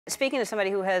Speaking of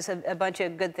somebody who has a bunch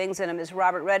of good things in him is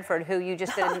Robert Redford, who you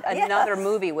just did another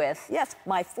movie with. Yes,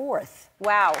 my fourth.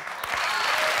 Wow.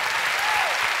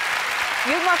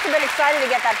 You must have been excited to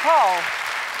get that call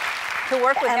to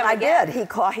work with him again. And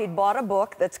I did. He'd bought a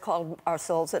book that's called Our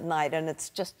Souls at Night, and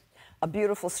it's just a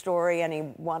beautiful story, and he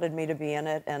wanted me to be in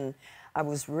it, and I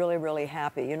was really, really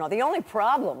happy. You know, the only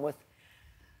problem with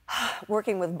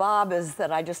working with Bob is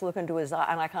that I just look into his eye,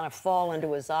 and I kind of fall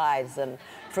into his eyes and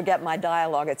forget my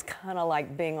dialogue. It's kind of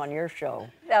like being on your show.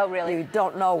 Oh, really? You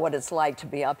don't know what it's like to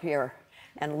be up here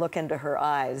and look into her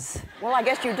eyes. Well, I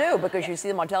guess you do, because you see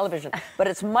them on television. But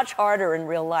it's much harder in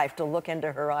real life to look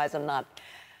into her eyes and not...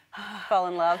 fall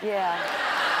in love? Yeah.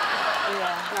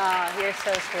 Yeah. Oh, you're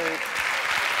so sweet.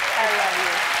 I love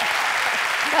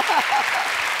you.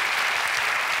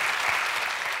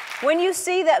 When you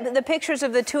see the pictures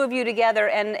of the two of you together,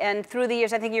 and through the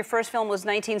years, I think your first film was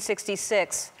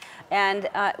 1966, and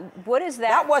what is that?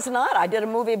 That was not. I did a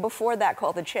movie before that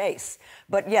called The Chase.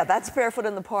 But yeah, that's Barefoot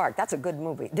in the Park. That's a good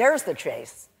movie. There's The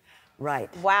Chase. Right.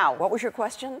 Wow. What was your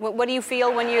question? What do you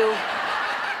feel when you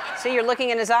see you're looking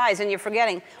in his eyes and you're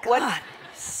forgetting? God,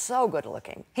 so good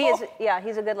looking. He is, yeah,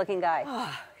 he's a good looking guy.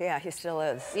 Oh, yeah, he still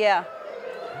is. Yeah.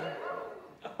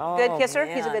 Oh, good kisser?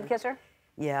 Man. He's a good kisser?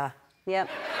 Yeah. Yep.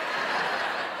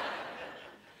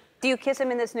 Do you kiss him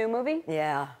in this new movie?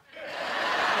 Yeah.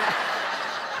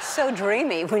 So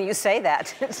dreamy when you say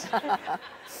that.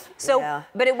 So, yeah.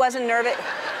 But it wasn't nervous.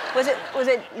 Was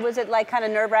it like kind of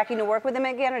nerve-wracking to work with him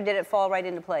again, or did it fall right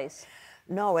into place?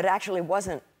 No, it actually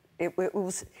wasn't. It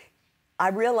was. I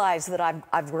realized that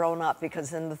I've grown up,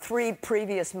 because in the 3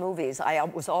 previous movies, I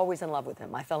was always in love with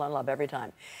him. I fell in love every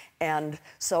time. And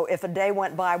so if a day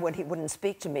went by when he wouldn't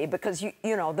speak to me, because,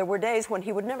 you know, there were days when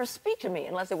he would never speak to me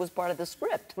unless it was part of the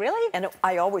script. Really? And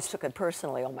I always took it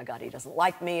personally. Oh, my God, he doesn't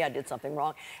like me. I did something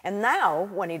wrong. And now,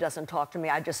 when he doesn't talk to me,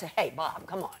 I just say, hey, Bob,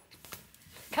 come on.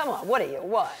 Come on, what are you,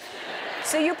 what?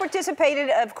 So you participated,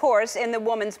 of course, in the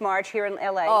Women's March here in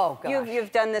L.A. Oh, gosh.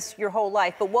 You've done this your whole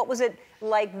life, but what was it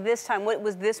like this time? What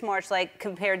was this march like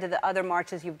compared to the other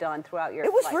marches you've done throughout your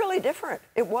life? It was really different.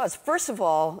 It was. First of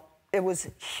all, it was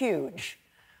huge.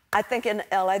 I think in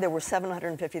L.A. there were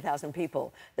 750,000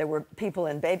 people. There were people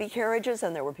in baby carriages,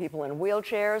 and there were people in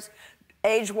wheelchairs.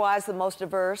 Age-wise, the most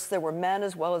diverse. There were men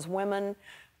as well as women.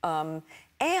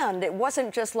 And it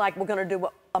wasn't just like we're going to do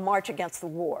a march against the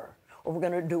war, or we're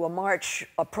going to do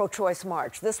a pro-choice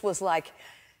march. This was like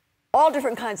all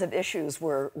different kinds of issues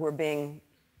were being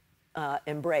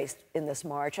embraced in this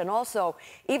march. And also,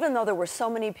 even though there were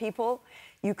so many people,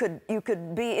 you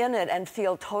could be in it and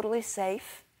feel totally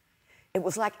safe. It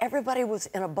was like everybody was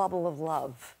in a bubble of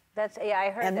love. Yeah,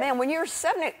 I heard that. And man, when you're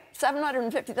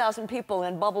 750,000 people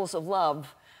in bubbles of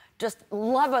love, just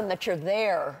loving that you're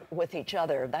there with each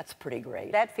other, that's pretty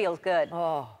great. That feels good.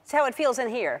 Oh. It's how it feels in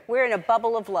here. We're in a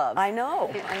bubble of love. I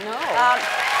know, I know.